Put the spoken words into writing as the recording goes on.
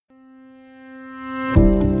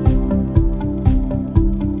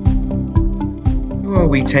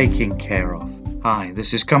we taking care of? Hi,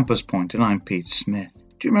 this is Compass Point and I'm Pete Smith.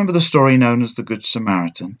 Do you remember the story known as the Good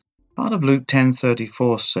Samaritan? Part of Luke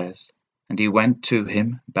 10:34 says, "And he went to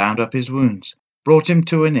him, bound up his wounds, brought him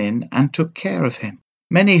to an inn and took care of him."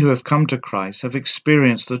 Many who have come to Christ have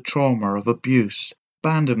experienced the trauma of abuse,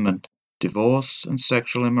 abandonment, divorce and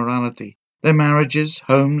sexual immorality. Their marriages,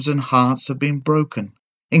 homes and hearts have been broken.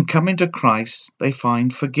 In coming to Christ, they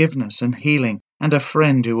find forgiveness and healing and a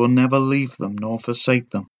friend who will never leave them nor forsake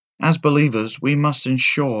them. As believers, we must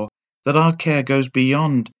ensure that our care goes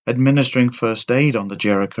beyond administering first aid on the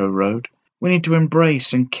Jericho Road. We need to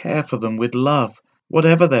embrace and care for them with love,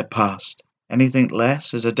 whatever their past. Anything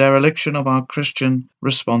less is a dereliction of our Christian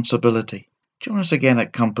responsibility. Join us again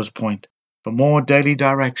at Compass Point for more daily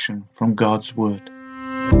direction from God's Word.